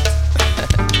violent.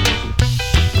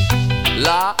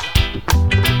 Law,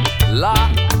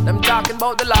 them talking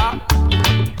about the law.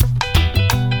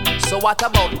 So what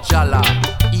about Jala?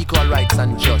 Equal rights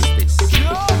and justice.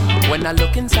 When When I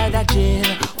look inside a jail,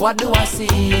 what do I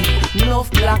see? Enough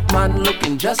black man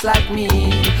looking just like me.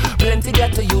 Plenty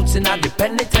ghetto youths in the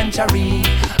penitentiary,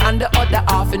 and the other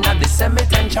half in the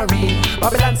cemetery.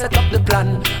 Babylon set up the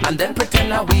plan and then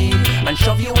pretend that we and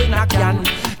shove you in a can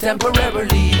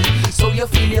temporarily, so you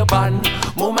feel your ban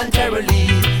momentarily.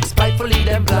 Spitefully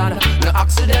them plan, no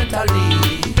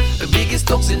accidentally. The biggest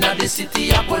thugs in the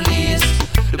city are police.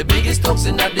 The biggest thugs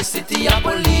in the city are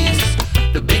police.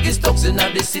 The biggest thugs in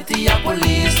the city are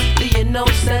police. The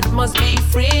innocent must be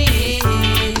free.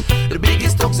 The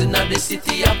biggest thugs in the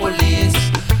city are police.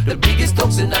 The biggest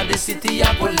thugs in the city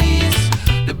are police.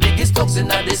 The biggest thugs in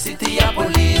the city are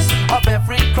police. Of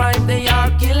every crime they are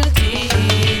guilty.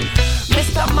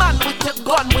 Mr. Man with your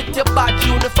gun, with your badge,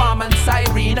 uniform and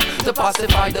siren to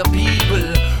pacify the people.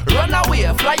 Run away,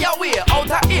 fly away,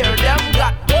 out of here, them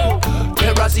got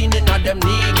kerosene in them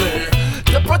needle.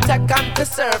 To protect and to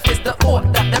serve is the oath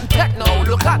that them take now.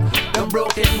 Look at them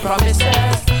broken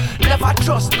promises. Never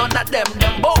trust none of them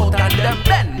both and them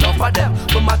bend. None of them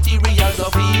for materials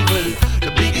of evil.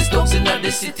 The biggest thugs in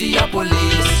the city are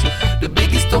police. The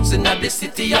biggest thugs in the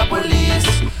city are police.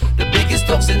 The biggest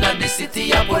thugs in the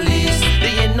city are police.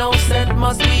 The innocent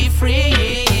must be free.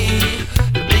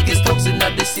 The biggest thugs in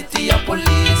the city are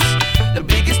police. The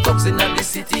biggest thugs in the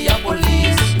city are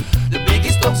police. The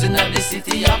biggest thugs in the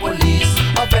city are police.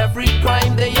 Of every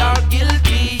crime they are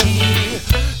guilty.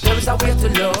 There is a way to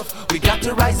love, we got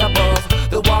to rise above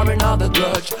the war and all the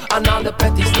grudge and all the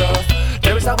petty stuff.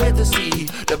 There is a way to see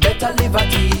the better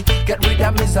liberty, get rid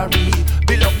of misery,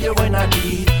 build up your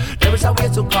energy. There is a way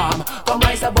to come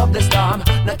rise above the storm,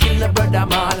 not kill the brother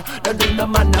man, don't do no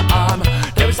man no harm.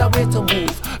 There is a way to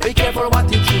move, be careful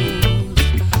what you choose,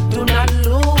 do not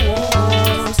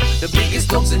lose. The biggest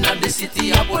thugs in the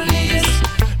city are police.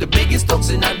 The biggest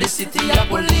thugs in the city are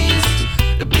police.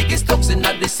 The biggest thugs in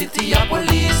the city are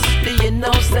police. The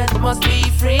innocent must be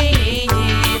free.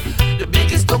 The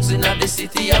biggest thugs in the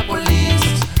city are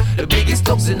police. The biggest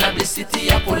thugs in the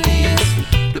city are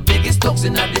police. The biggest thugs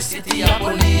in the city are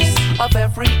police. Of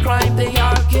every crime they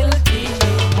are guilty.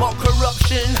 More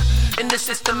corruption in the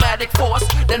systematic force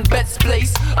than bets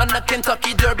placed on a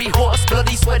Kentucky Derby horse.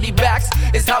 Bloody sweaty backs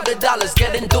is how the dollars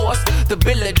get endorsed. To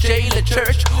build a jail, a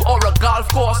church, or a golf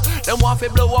course. Then want to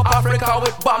blow up Africa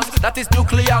with bombs. That is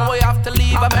nuclear. We have to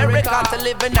leave America to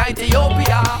live in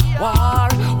Ethiopia. War,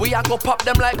 we are go pop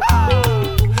them like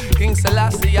King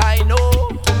Selassie, I know.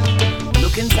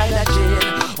 Look inside a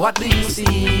jail, what do you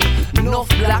see? Enough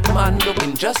black man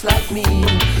looking just like me.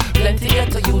 Plenty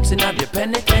ghetto youths in the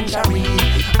penitentiary,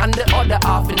 and the other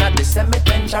half in the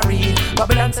cemetery.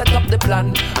 Babylon set up the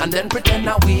plan and then pretend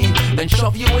that we then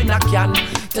shove you in a can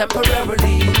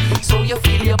temporarily, so you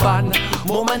feel your ban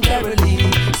momentarily.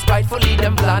 Spitefully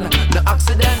them plan, no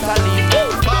accidentally.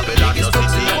 Babylon no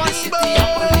city one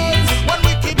burn. When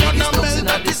we keep on a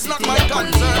melt, it's not my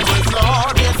concern.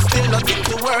 Lord, there's still nothing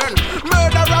to earn.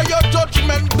 Murderer, your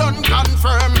judgment done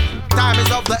confirm. Time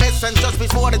is of the essence just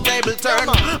before the table turn.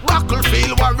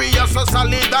 Battlefield warriors so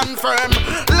solid and firm.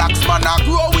 Laxman a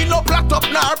grow, we no plot up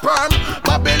nor perm.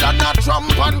 Babylon a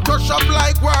trump and crush up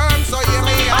like worms. So hear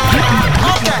me out.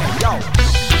 Okay, yo.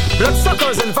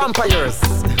 Bloodsuckers and vampires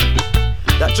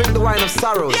that drink the wine of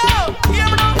sorrow,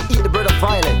 and eat the bread of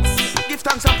violence. Give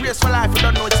thanks and praise for life, you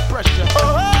don't know it's pressure.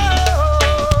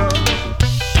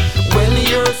 When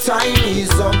your time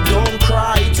is up, don't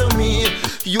cry to me.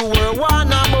 You were one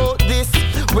about this.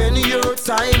 When your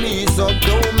time is up,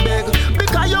 don't beg.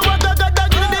 Because you are the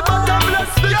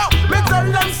bottomless pit. Yo, me tell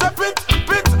them say pit.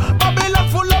 Babylon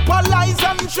full up of lies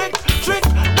and trick.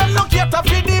 Them no cater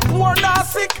for the poor nor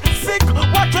sick.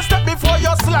 Watch your step before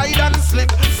you slide and slip.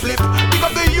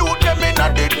 Because the youth them in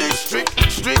the district.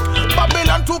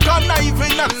 Babylon too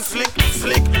conniving and slick.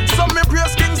 So me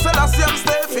praise King Selassie and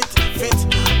stay fit.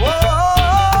 Whoa.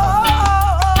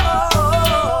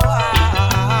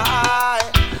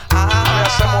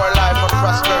 Some more life and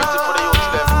prosperity for the youth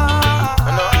them.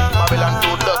 You know, Babylon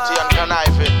too dirty and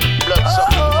conniving.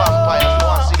 Blood-sucking vampires who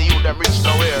want to see the youth them rich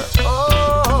nowhere.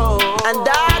 And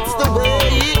that's the way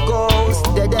it goes.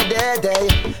 They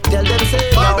tell them say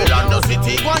Babylon no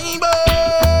city going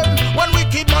burn. When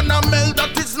wicked man a melt,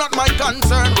 that is not my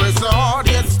concern. Resort,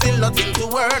 yet still nothing to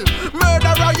earn.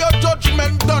 Murderer, your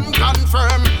judgment done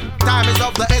confirm. Time is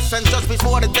of the essence just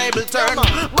before the table turn.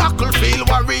 Battlefield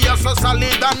warriors so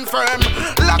solid and firm.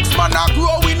 Laxman a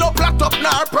grow, we no plot up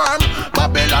nor perm.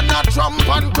 Babylon a trump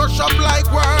and crush up like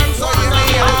worms. So you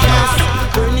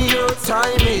when your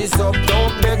time is up,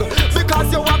 don't beg.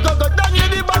 Because you want to go down in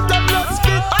the bottomless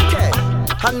pit. Okay.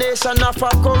 A nation of a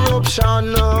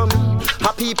corruption,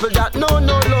 a people that know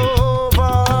no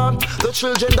love, the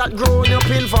children that grown up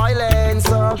in violence,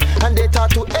 and they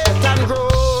taught to hate and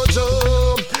grudge.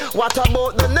 What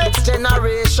about the next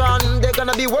generation? They're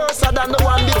gonna be worse than the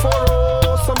one before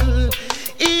us.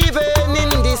 Even in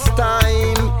this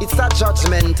time, it's a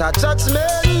judgment, a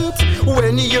judgment.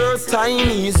 When your time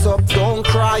is up, don't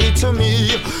cry to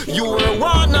me. You were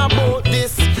one about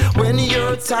this. When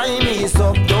your time is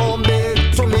up, don't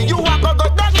beg to me. You walk a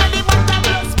good that many but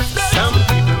some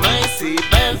people might say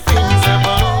bad things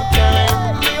about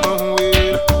time. Oh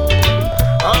well,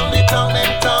 all the talk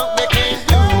them talk, they can't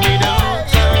do without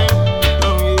time.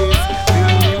 Oh yes,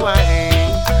 tell me why.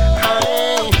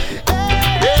 Hey,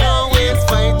 they always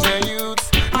fight the youths.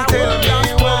 Tell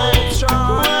me why.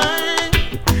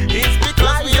 It's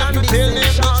because we have to tell them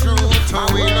the truth. Oh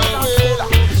well,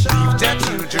 leave their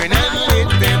children and let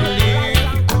them live.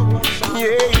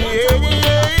 Yeah, yeah,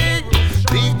 yeah.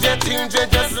 Leave their children,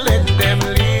 just let them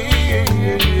live.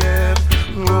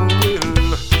 Oh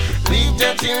well, leave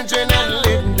their children and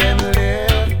let them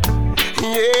live.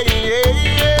 Yeah, yeah,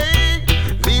 yeah.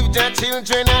 Leave their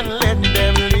children and let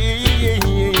them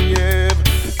live.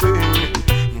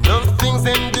 Nothing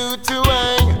them do to I.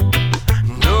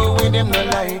 No way them not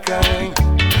like I.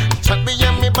 Chat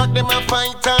behind me back them a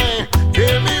fight time.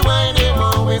 Tell me why them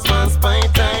always want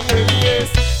spite time.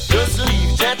 Yes, just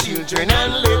leave their children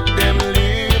and let them live.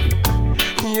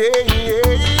 Yeah,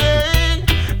 yeah, yeah.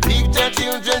 Leave their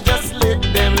children, just let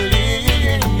them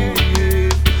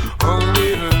live. Oh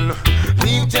well,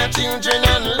 leave their children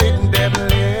and let them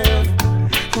live.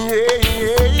 Yeah,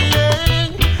 yeah, yeah.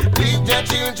 Leave their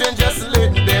children, just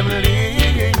let them live.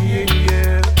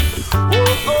 Oh,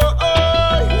 oh, oh,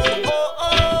 oh,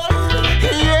 oh.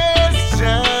 Yes,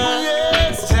 John,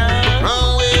 yes, John.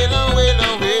 Oh well, oh well,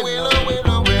 oh well, oh well,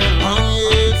 oh well, oh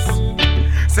yes.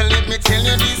 So let me tell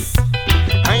you this.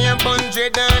 I am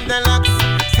 100 and the locks.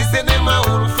 She said them a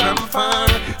all from far.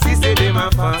 She said them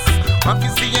a fast. If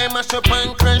you see I mash up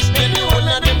and crash, then you all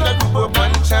of them that group up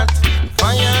and chat.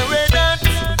 Fire red hot.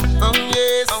 Oh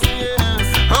yes, oh yes,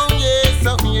 oh yes,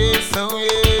 oh yes, oh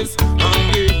yes, oh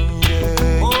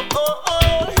yeah. Oh oh oh,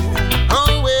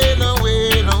 oh well, oh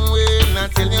well, oh well. Now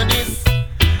tell you this,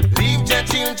 leave your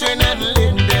children and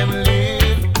let them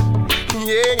live.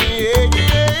 Yeah, yeah,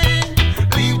 yeah.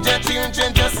 Leave your children,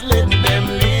 just let them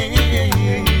live.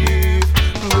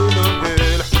 Oh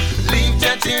well, leave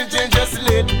your children, just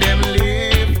let them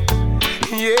live.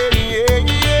 Yeah, yeah,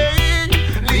 yeah.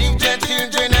 Leave your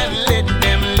children and let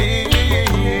them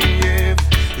live.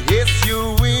 Yes, you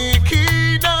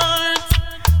wicked heart.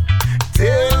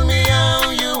 Tell me how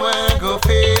you want go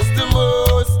face the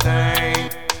most time.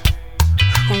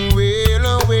 Well,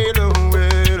 oh well, oh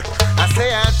well. I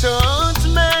say a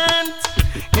judgment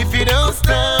if you don't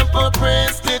stop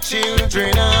oppress the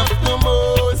children of the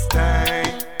most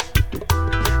time.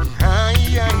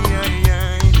 Aye, aye, aye,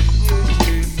 aye.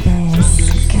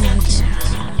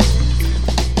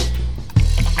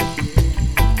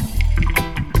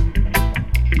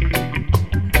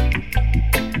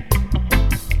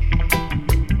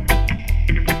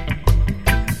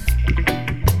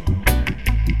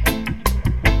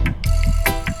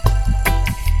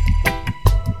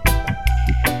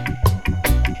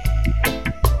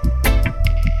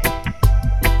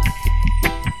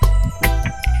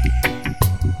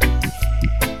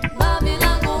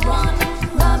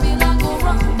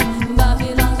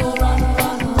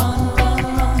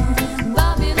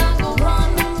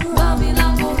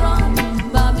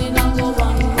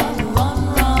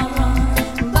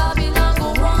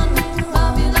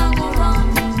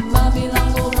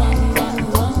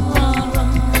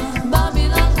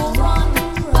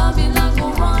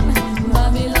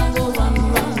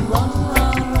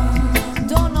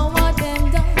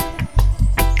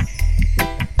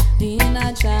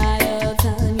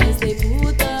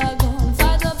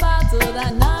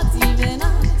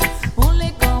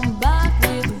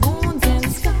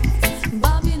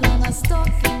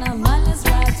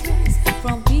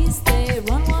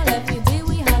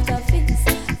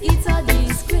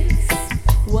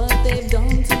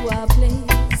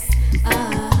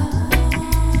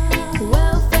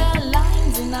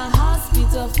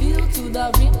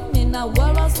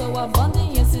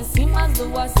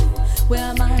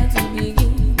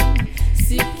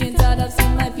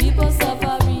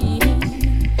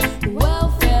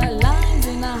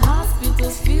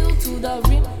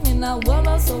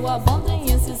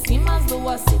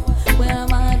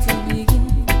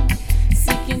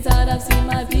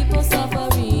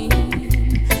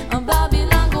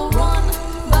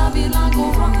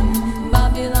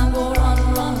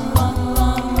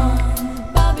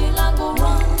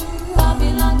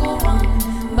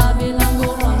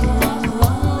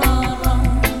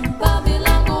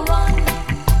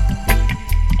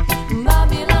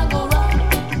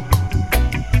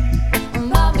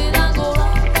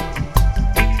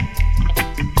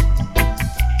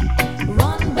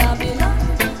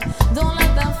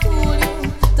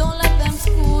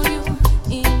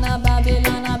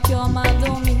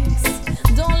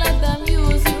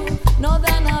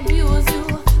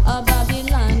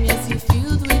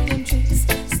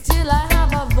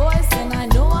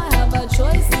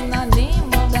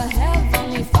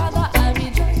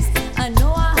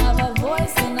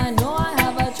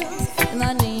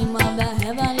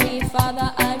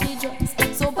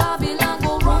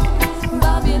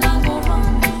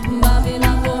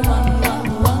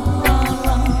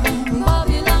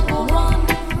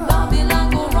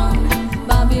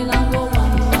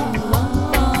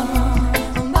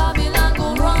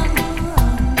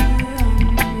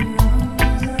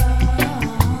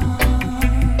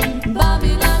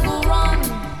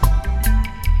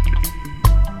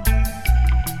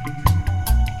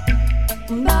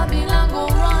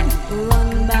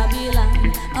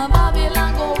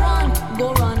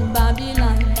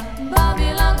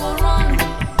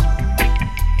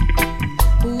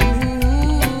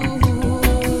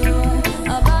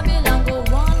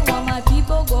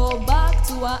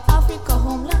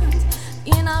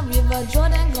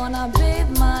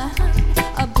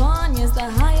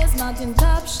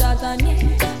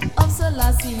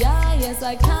 yeah, yes,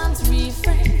 I can't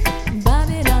refrain.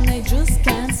 Babylon, they just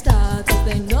can't start. If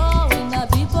they know in the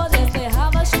people, yes, they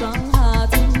have a strong heart.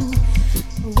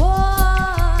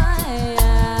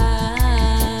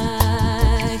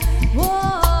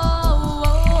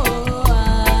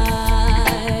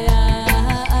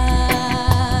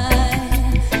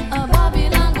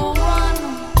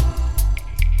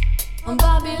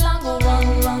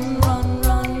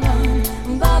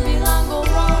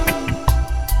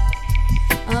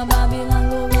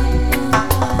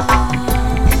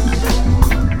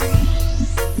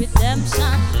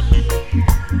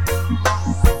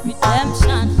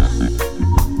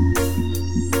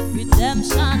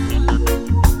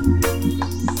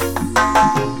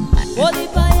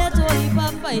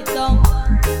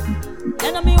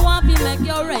 Enemy want to make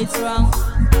your rights wrong.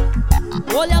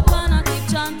 All your corner keep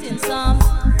chanting psalms.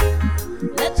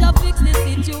 Let you fix the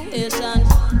situation.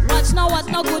 Watch now what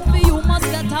not good for you must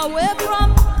get away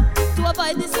from. To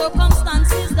avoid the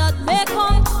circumstances that may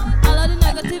come. All of the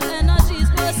negative energies,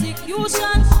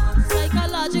 persecution,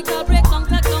 psychological breakdown,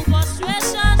 take down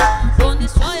frustration. Don't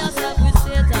destroy yourself with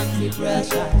Satan's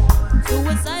depression.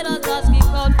 Suicidal thoughts keep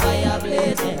out fire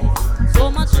blazing. So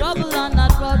much trouble on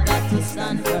that road, got to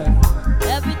stand firm.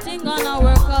 Everything gonna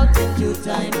work out in due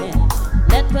time, yeah.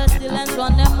 Let pestilence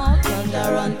run them out,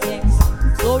 thunder run things.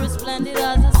 So resplendent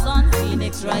as the sun,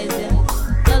 phoenix rising.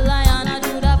 The lion and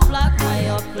Judah flock, high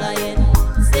up flying.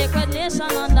 Sacred nation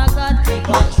under God, keep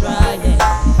on trying.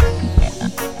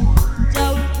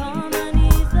 Jah will come and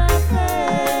ease the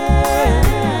pain.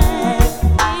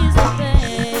 Ease the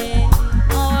pain.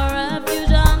 Our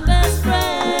refuge and best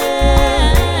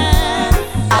friend.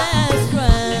 Best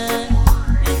friend.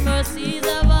 His mercies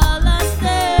everlasting.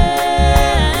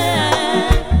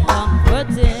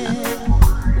 Comforting.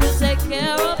 We'll take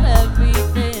care of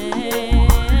everything.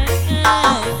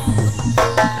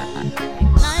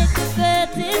 Ignite the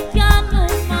faith, it can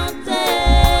move mountains.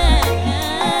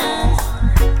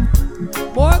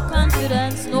 More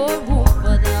confidence, no room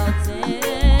for doubting.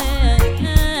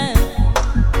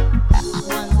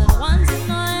 Ones and ones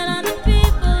annoyed and the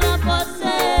people are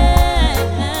forsaken.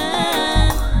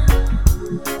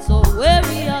 So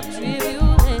weary of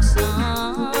tribulation,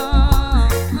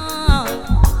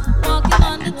 walking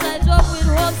on the tightrope with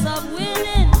hopes of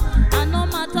winning. And no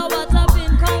matter what I've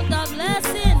been, count the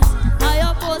blessings.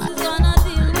 Higher forces gonna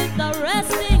deal with the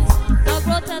restings. The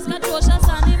grotesque, atrocious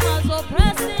animals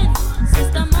oppressing.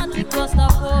 Systematic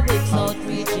claustrophobics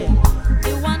outreaching.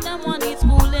 The one them one is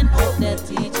schooling out their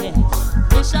teaching.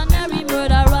 Missionary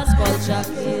murderers culture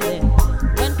killing.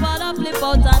 When father flip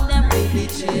out on them, we be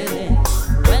chilling.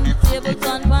 When the table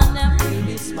turn on them, we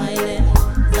be smiling.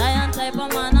 Zion type of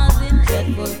manners in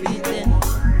dreadful beating.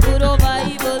 Good over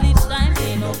evil each time,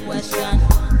 ain't no question.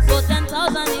 So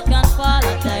 10,000 it can fall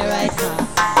at thy right hand.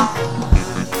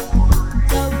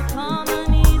 So we come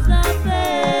and ease the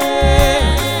pain.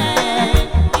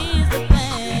 Ease the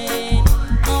pain.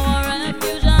 Our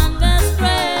refuge and best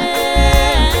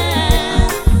friend.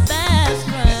 Best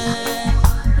friend.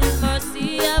 His mercy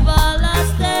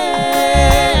everlasting.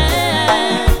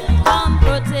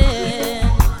 Comforting.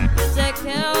 He'll take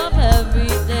care of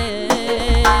everything.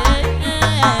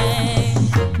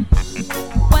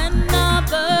 When the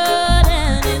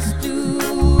burden is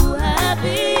too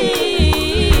heavy,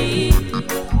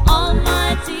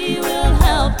 Almighty will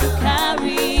help to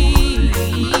carry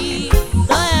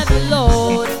the heavy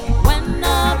load. When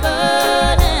the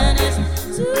burden is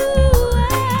too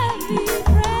heavy,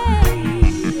 pray.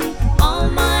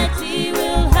 Almighty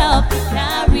will help to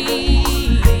carry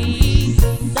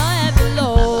the heavy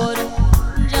load.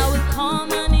 Jah will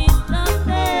come and ease the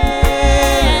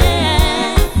pain.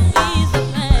 Ease the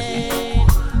pain.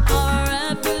 Our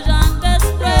refuge and best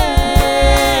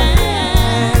friend.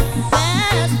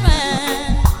 Best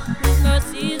friend. His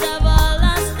mercies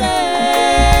everlasting.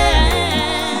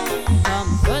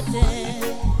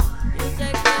 Comforting. He'll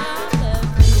take care of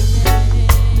everything.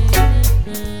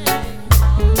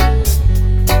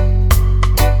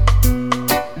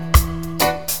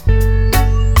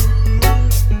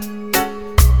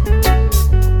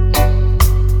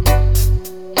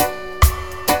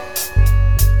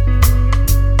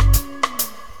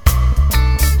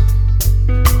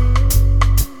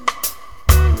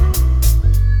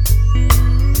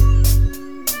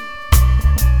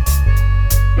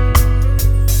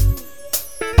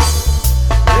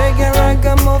 Reggae,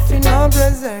 ragamuffin, or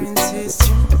Brazilian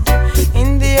sister.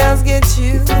 In the house, get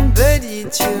you, body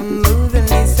to move and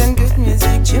listen good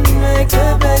music to make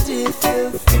your body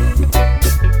feel free.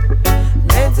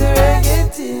 Let the reggae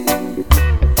tea.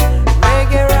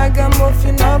 Reggae,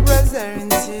 ragamuffin, or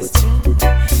Brazilian sister.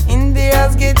 In the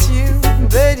house, get you,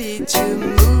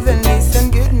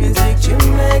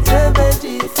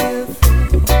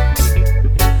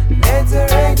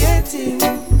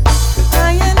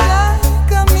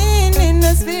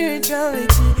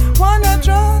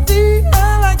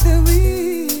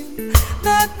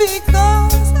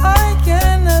 because I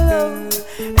can't allow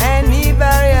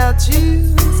anybody to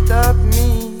stop me.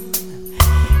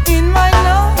 In my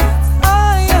notes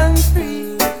I am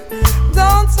free.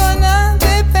 Don't wanna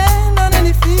depend on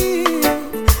any fear.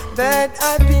 That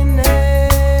happiness,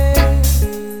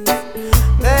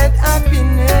 that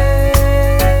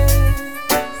happiness.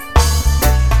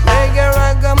 Reggae,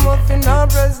 ragamuffin, or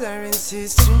brother and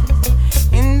sister.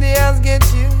 In the house get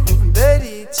you,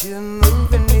 body to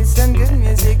move and listen good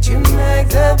music to make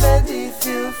the body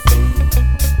feel free.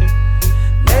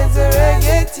 Let's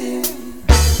reggae team.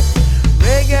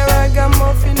 Reggae,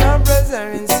 ragamuffin, or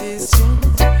brother and sister.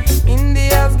 In the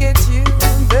house get you,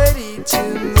 body to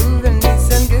move and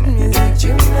listen good music to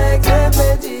make the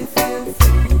body feel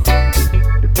free.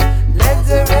 Let's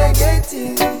reggae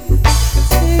team.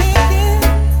 Singing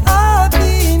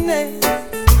happiness.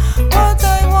 What I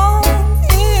want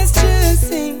is to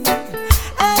sing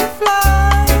and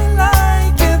fly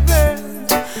like a bird.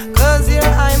 'Cause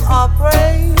here I'm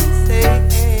upraised.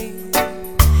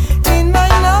 In my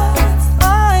notes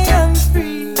I am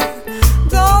free.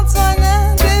 Don't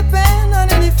wanna depend on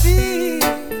any fear.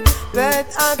 But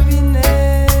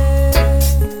happiness,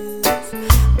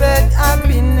 but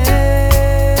happiness.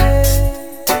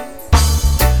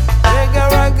 Reggae,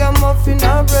 ragamuffin,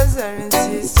 or brother and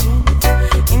sister.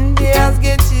 In the house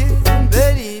get you,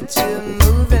 body to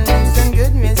move and listen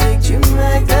good music to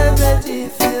make the body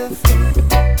feel free.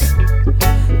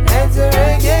 Let's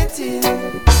reggae team.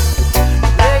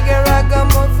 Reggae,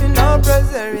 ragamuffin, or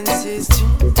brother and sister.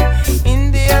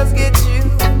 In the house get you,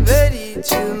 body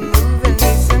to move and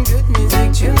listen good music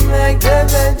to make the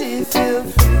body feel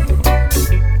free.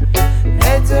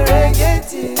 Let's reggae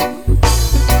team.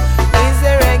 It's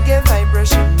a reggae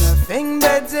vibration, nothing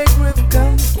but a groove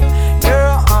comes. Your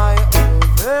eye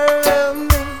over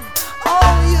me.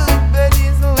 All you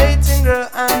buddies waiting, girl,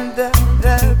 under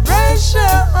the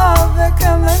pressure of the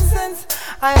common sense.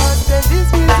 I want that this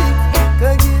music go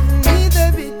give me the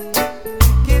beat,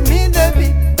 give me the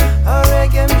beat. Oh,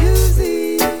 reggae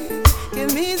music,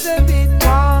 give me the beat.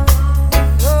 Wow.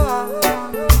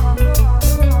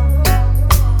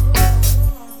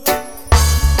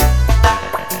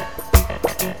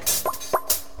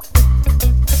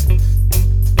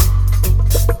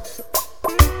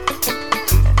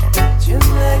 To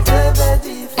make the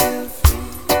body feel free.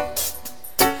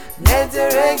 Let the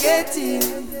reggae team.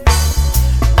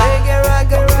 Reggae,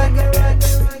 ragga, ragga,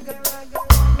 ragga, ragga, ragga.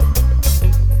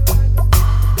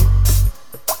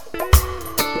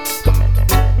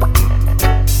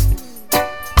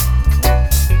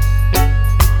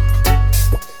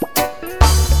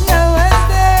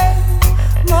 Nowadays,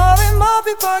 more and more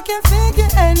people can't think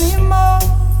it anymore.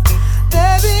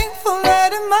 They're being fooled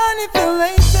and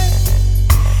manipulated.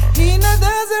 He knows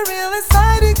there's a real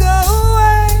side to go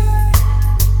away.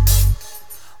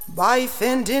 By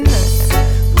fending us,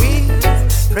 we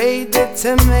pray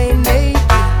determinate.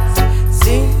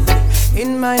 See,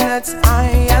 in my nuts I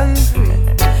am free.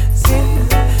 See,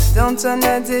 don't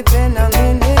wanna depend on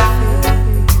anything.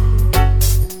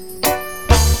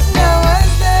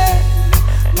 Nowadays,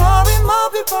 more and more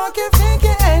people can't think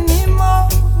it anymore.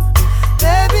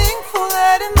 They're being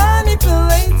fooled and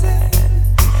manipulated.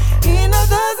 He knows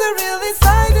there's a really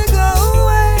side to go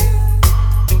away.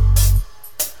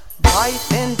 By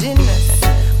fending us,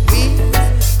 we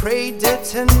pray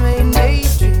determinate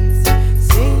dreams.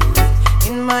 See,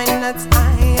 in my nuts I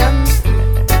am free.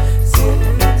 See,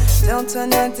 don't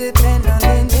wanna depend on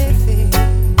anything.